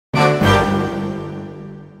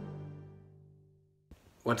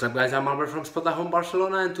What's up guys, I'm Albert from Spotahome,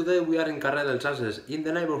 Barcelona, and today we are in Carrer dels Ases, in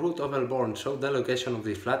the neighborhood of Elborn. So the location of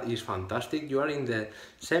this flat is fantastic. You are in the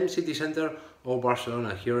same city center of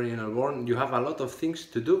Barcelona. Here in Elborn you have a lot of things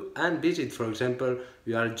to do and visit. For example,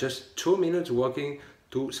 you are just 2 minutes walking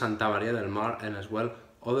to Santa Maria del Mar, and as well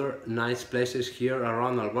other nice places here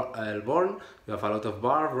around Elborn. You have a lot of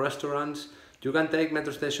bars, restaurants. You can take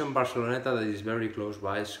metro station Barceloneta that is very close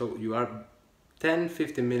by, so you are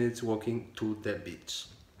 10-15 minutes walking to the beach.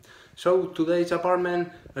 So today's apartment,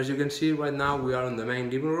 as you can see right now, we are in the main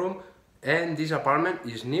living room, and this apartment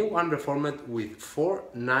is new and reformed with 4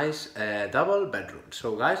 nice double bedrooms.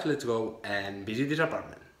 So guys, let's go and visit this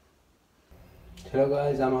apartment. Hello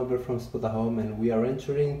guys, I'm Albert from Spotahome, and we are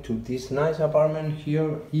entering to this nice apartment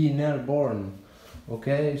here in Elborn.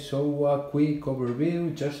 Okay, so a quick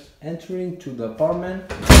overview. Just entering to the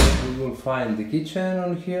apartment, we will find the kitchen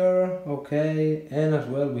on here, okay, and as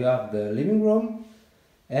well we have the living room,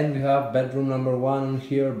 and we have bedroom number 1 on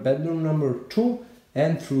here, bedroom number 2,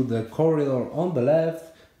 and through the corridor on the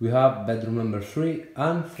left we have bedroom number 3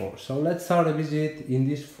 and 4. So let's start a visit in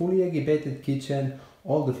this fully equipped kitchen.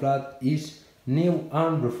 All the flat is new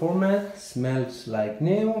and reformed, smells like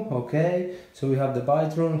new. Okay, so we have the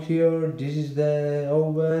bathroom here, this is the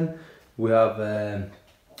oven, we have a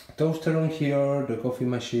toaster on here, the coffee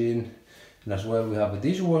machine, and as well we have a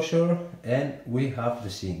dishwasher, and we have the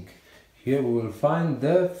sink. Here we will find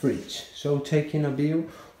the fridge. So taking a view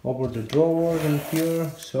over the drawers and here,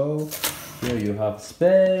 so here you have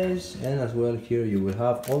space, and as well here you will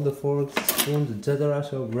have all the forks, spoons, etc.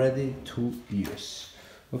 so ready to use.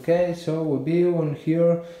 Okay, so a view on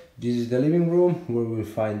here. This is the living room where we'll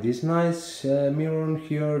find this nice mirror on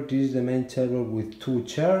here. This is the main table with 2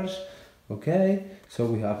 chairs. Okay, so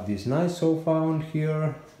we have this nice sofa on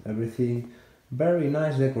here. Everything very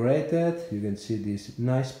nice decorated. You can see this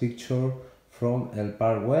nice picture from El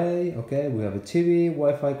Parkway. Okay, we have a TV,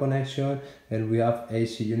 Wi-Fi connection, and we have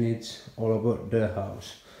AC units all over the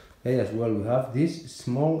house. Okay, as well we have this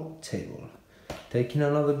small table. Taking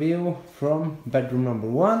another view from bedroom number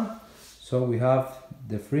 1, so we have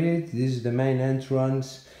the fridge, this is the main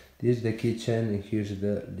entrance, this is the kitchen, and here's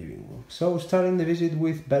the living room. So starting the visit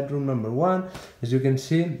with bedroom number 1, as you can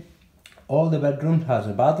see, all the bedrooms has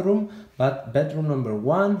a bathroom, but bedroom number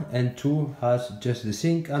 1 and 2 has just the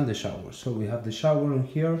sink and the shower. So we have the shower on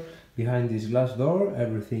here, behind this glass door,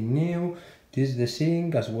 everything new. This is the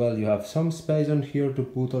sink, as well you have some space on here to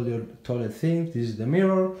put all your toilet things. This is the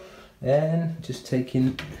mirror. And just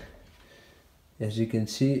taking, as you can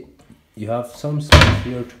see, you have some space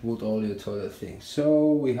here to put all your toilet things.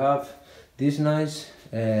 So we have this nice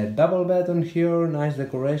double bed on here, nice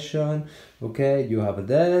decoration. Okay, you have a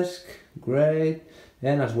desk, great,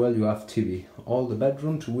 and as well you have TV. All the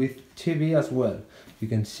bedrooms with TV as well. You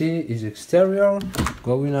can see is exterior.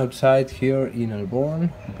 Going outside here in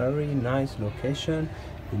Elborn, very nice location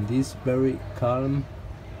in this very calm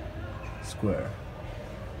square.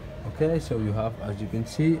 Okay, so you have, as you can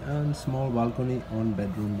see, a small balcony on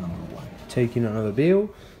bedroom number 1. Taking another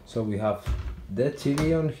view, so we have the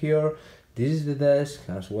TV on here, this is the desk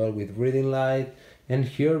as well with reading light, and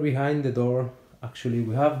here behind the door actually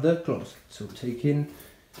we have the closet. So taking,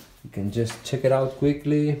 you can just check it out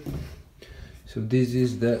quickly. So this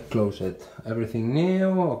is the closet, everything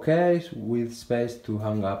new, okay, with space to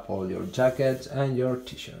hang up all your jackets and your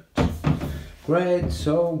t-shirt. Great.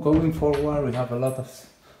 So going forward we have a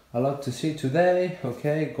lot to see today.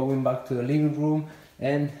 Okay, going back to the living room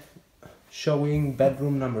and showing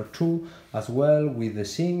bedroom number 2 as well, with the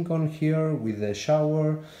sink on here, with the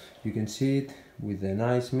shower. You can see it with the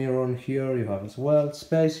nice mirror on here. You have as well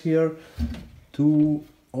space here to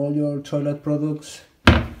all your toilet products.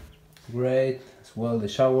 Great, as well the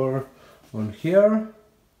shower on here,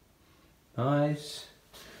 nice,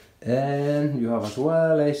 and you have as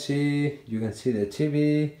well AC. You can see the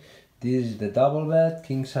TV. This is the double bed,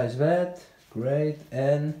 king size bed, great,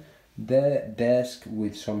 and the desk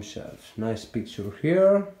with some shelves. Nice picture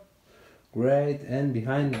here, great, and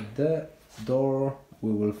behind the door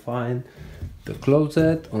we will find the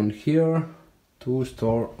closet on here to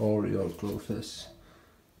store all your clothes.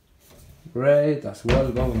 Great, as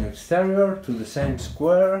well going exterior to the same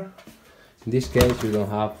square. In this case you don't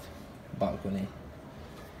have balcony.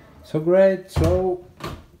 So great, so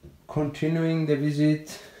continuing the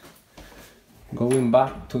visit, going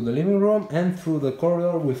back to the living room, and through the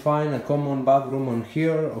corridor we find a common bathroom on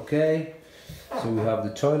here. Okay, so we have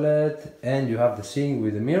the toilet, and you have the sink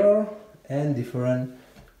with the mirror and different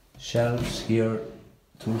shelves here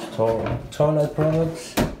to store toilet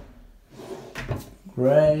products.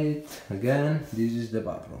 Great, again this is the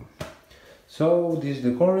bathroom. So this is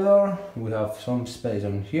the corridor. We have some space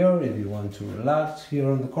on here if you want to relax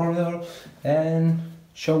here on the corridor, and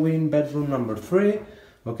showing bedroom number 3.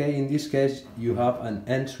 Okay, in this case you have an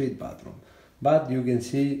ensuite bathroom, but you can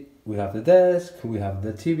see we have the desk, we have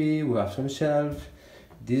the TV, we have some shelves.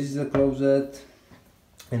 This is the closet,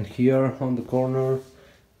 and here on the corner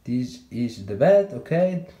this is the bed.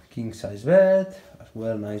 Okay, king size bed as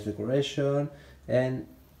well, nice decoration, and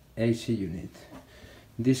AC unit.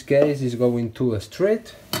 In this case is going to a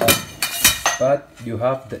street, but you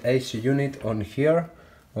have the AC unit on here.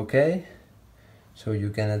 Okay, so you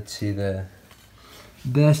cannot see the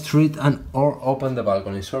street and or open the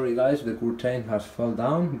balcony. Sorry guys, the curtain has fell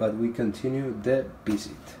down, but we continue the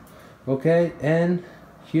visit. Okay, and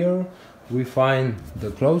here we find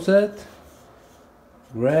the closet.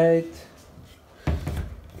 Great.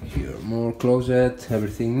 Here more closet,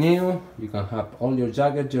 everything new. You can have all your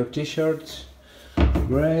jackets, your t-shirts.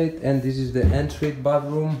 Great. And this is the ensuite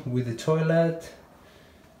bathroom with the toilet.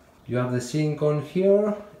 You have the sink on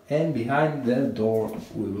here, and behind the door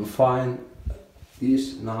we will find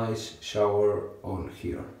this nice shower on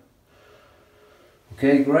here.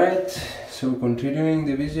 Okay, great. So continuing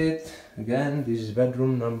the visit, again, this is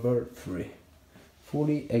bedroom number 3,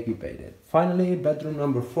 fully equipped. Finally, bedroom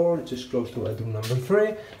number 4, just close to bedroom number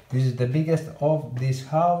 3. This is the biggest of this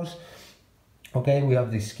house. Okay, we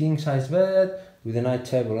have this king size bed with a night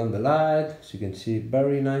table on the light. So you can see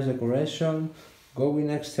very nice decoration. Going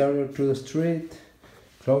exterior to the street.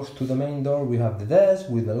 Close to the main door we have the desk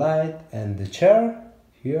with the light and the chair.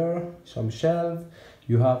 Here, some shelf.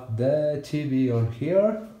 You have the TV on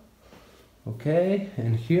here. Okay,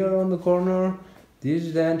 and here on the corner, this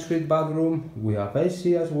is the ensuite bathroom. We have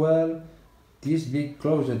AC as well. This big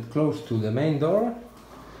closet close to the main door.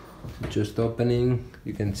 Just opening,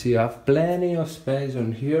 you can see I have plenty of space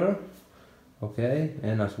on here. Okay,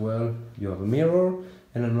 and as well you have a mirror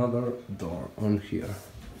and another door on here.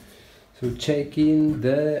 So checking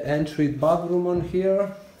the ensuite bathroom on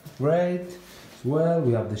here. Great. As well,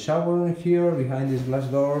 we have the shower in here. Behind this glass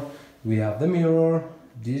door we have the mirror.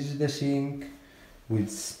 This is the sink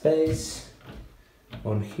with space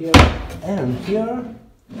on here and here,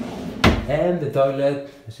 and the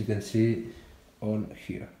toilet, as you can see, on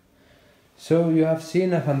here. So you have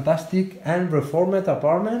seen a fantastic and reformed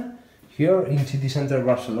apartment here in city center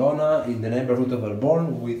Barcelona, in the neighborhood of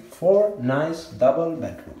Elborn, with 4 nice double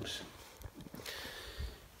bedrooms.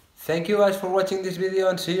 Thank you guys for watching this video,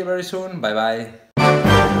 and see you very soon. Bye bye.